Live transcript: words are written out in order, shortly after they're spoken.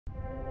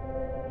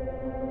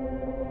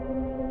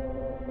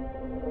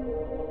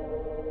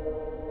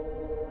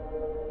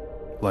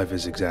Life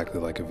is exactly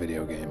like a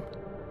video game.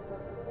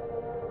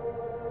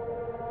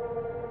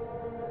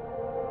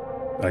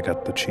 I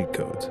got the cheat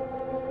codes.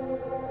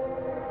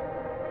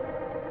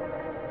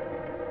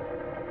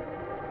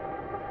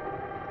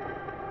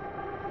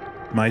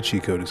 My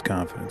cheat code is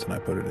confidence, and I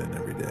put it in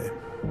every day.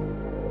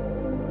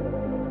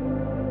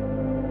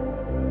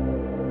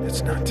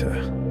 It's not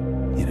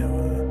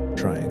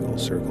triangle,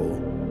 circle,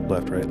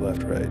 left, right,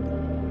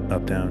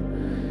 up,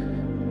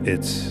 down.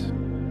 It's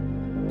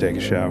take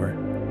a shower,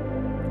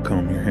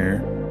 comb your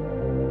hair,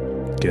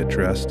 get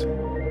dressed,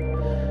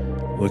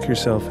 look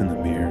yourself in the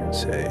mirror and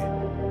say,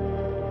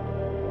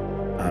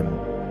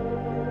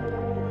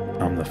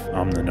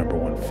 I'm the number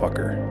one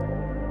fucker.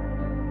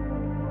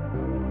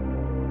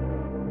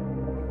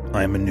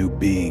 I am a new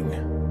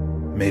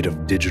being, made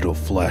of digital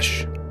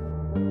flesh.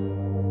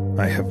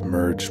 I have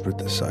merged with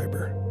the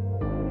cyber.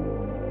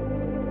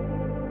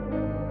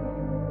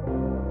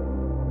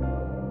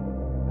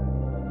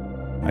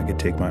 I could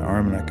take my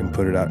arm and I can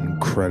put it out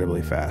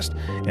incredibly fast.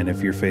 And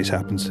if your face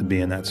happens to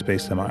be in that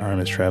space that my arm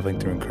is traveling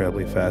through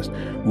incredibly fast,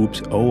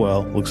 whoops, oh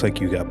well, looks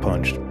like you got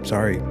punched.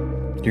 Sorry,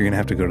 you're gonna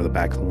have to go to the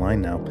back of the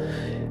line now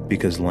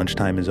because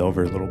lunchtime is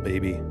over, little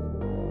baby.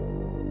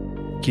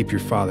 Keep your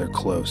father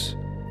close,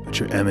 but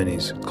your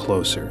enemies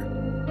closer.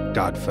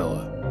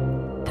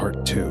 Godfella,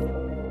 Part 2.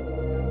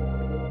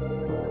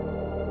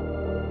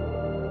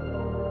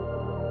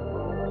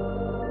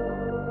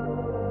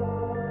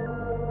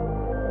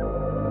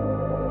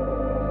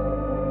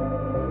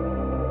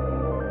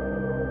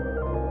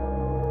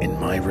 In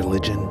my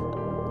religion,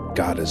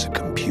 God is a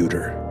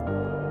computer,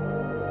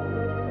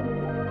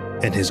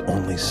 and his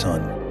only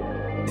son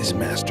is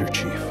Master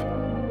Chief.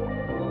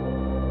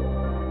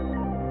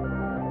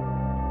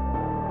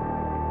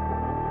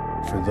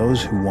 For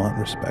those who want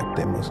respect,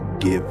 they must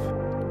give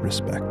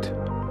respect.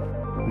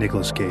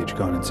 Nicolas Cage,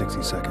 Gone in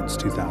 60 Seconds,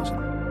 2000.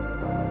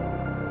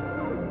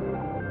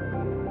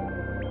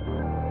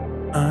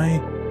 I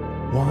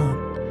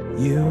want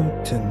you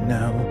to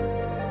know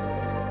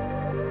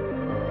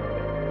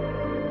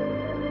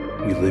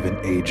we live in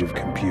age of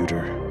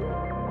computer.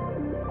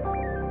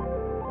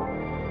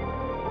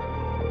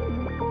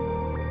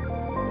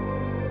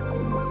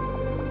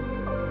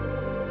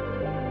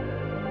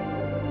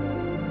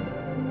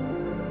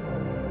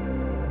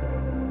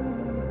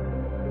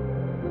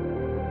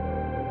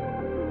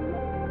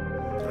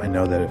 I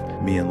know that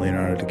if me and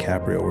Leonardo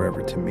DiCaprio were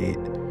ever to meet,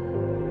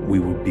 we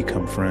would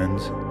become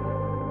friends.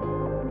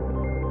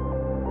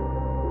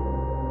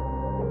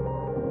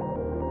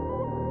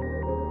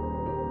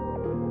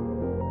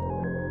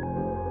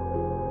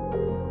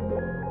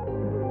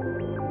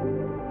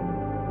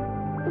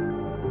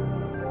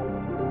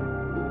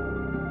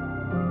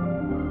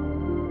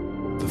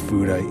 The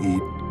food I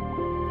eat,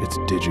 it's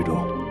digital,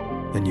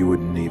 and you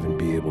wouldn't even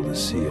be able to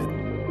see it.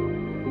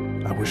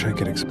 I wish I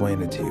could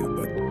explain it to you,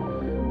 but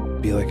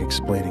it'd be like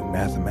explaining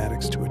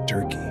mathematics to a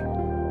turkey.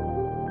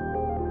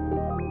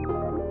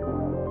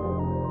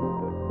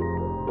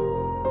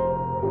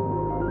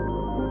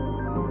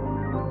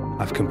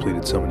 I've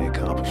completed so many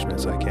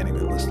accomplishments, I can't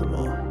even list them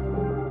all.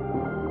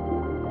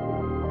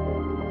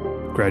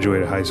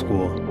 Graduated high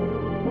school,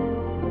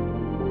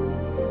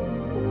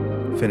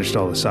 finished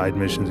all the side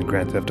missions in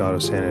Grand Theft Auto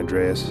San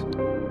Andreas,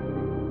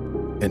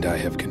 and I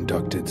have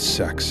conducted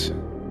sex.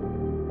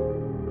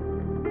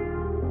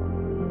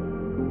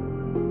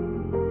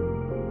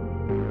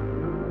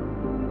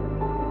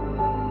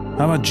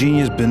 How about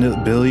genius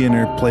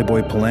billionaire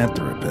playboy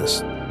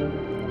philanthropist?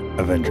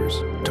 Avengers,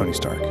 Tony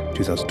Stark,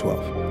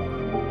 2012.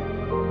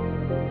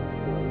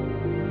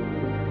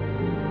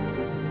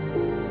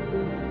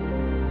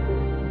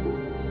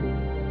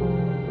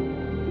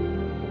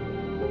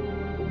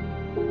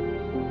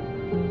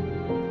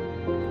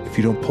 If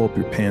you don't pull up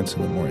your pants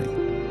in the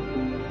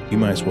morning, you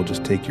might as well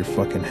just take your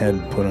fucking head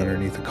and put it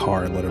underneath a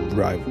car and let it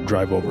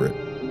drive over it,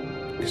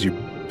 because you're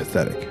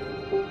pathetic.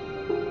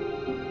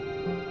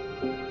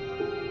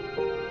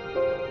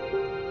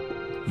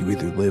 You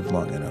either live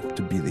long enough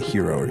to be the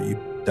hero or you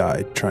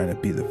die trying to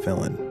be the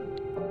villain.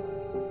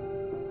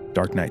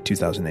 Dark Knight,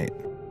 2008.